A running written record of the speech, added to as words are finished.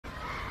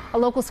A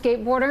local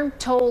skateboarder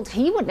told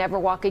he would never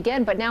walk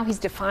again, but now he's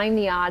defying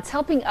the odds,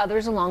 helping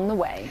others along the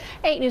way.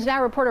 8 News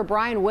Now reporter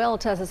Brian Will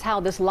tells us how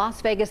this Las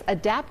Vegas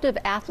adaptive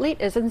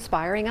athlete is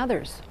inspiring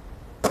others.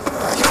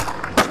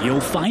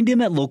 You'll find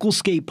him at local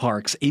skate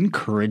parks,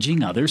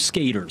 encouraging other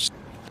skaters.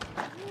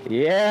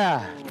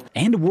 Yeah.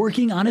 And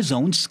working on his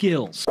own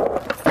skills.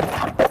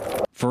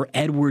 For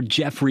Edward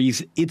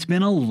Jeffries, it's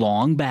been a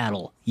long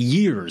battle,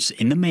 years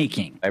in the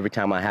making. Every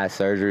time I had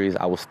surgeries,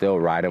 I was still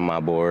riding my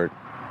board,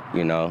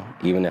 you know,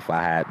 even if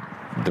I had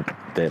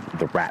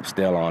the wrap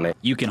still on it.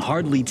 You can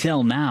hardly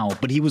tell now,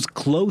 but he was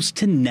close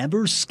to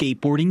never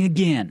skateboarding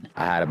again.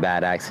 I had a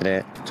bad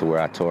accident to where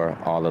I tore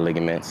all the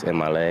ligaments in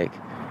my leg,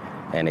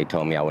 and they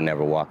told me I would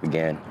never walk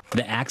again.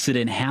 The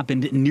accident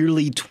happened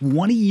nearly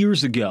 20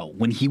 years ago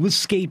when he was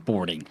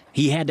skateboarding.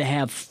 He had to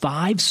have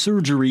 5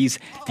 surgeries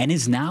and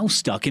is now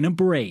stuck in a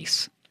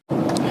brace.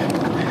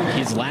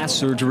 His last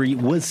surgery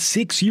was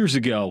 6 years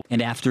ago,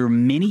 and after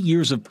many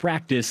years of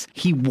practice,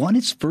 he won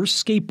his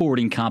first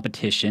skateboarding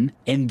competition,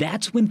 and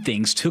that's when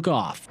things took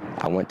off.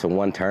 I went to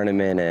one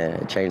tournament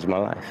and it changed my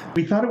life.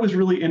 We thought it was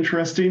really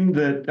interesting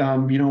that,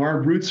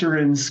 our roots are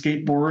in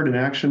skateboard and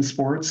action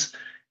sports.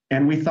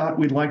 And we thought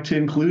we'd like to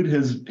include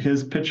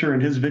his picture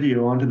and his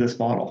video onto this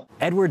bottle.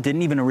 Edward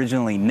didn't even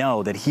originally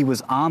know that he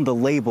was on the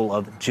label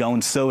of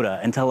Jones Soda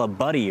until a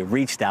buddy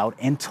reached out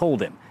and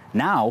told him.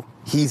 Now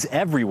he's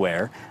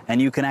everywhere, and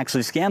you can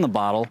actually scan the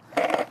bottle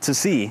to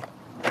see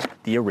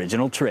the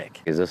original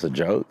trick. Is this a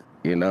joke?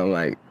 You know,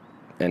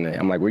 and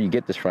I'm like, where you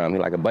get this from?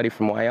 He's like, a buddy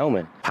from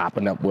Wyoming.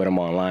 Popping up with him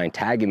online,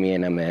 tagging me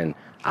in them, and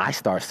I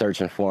start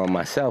searching for him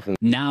myself.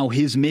 Now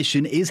his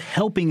mission is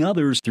helping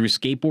others through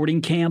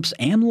skateboarding camps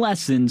and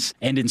lessons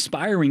and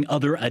inspiring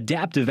other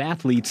adaptive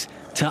athletes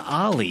to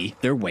ollie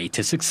their way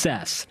to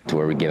success. To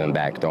where we're giving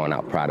back, throwing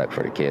out product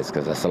for the kids,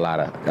 because that's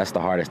the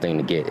hardest thing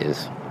to get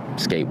is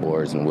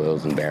skateboards and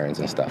wheels and bearings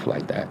and stuff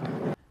like that.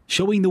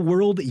 Showing the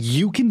world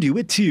you can do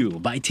it too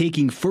by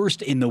taking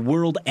first in the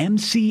World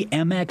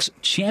MCMX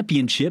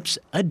Championships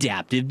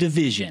Adaptive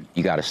Division.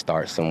 You got to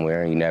start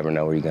somewhere. You never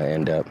know where you're going to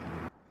end up.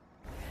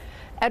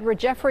 Edward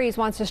Jeffries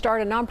wants to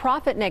start a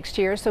nonprofit next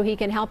year so he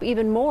can help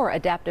even more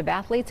adaptive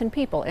athletes and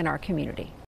people in our community.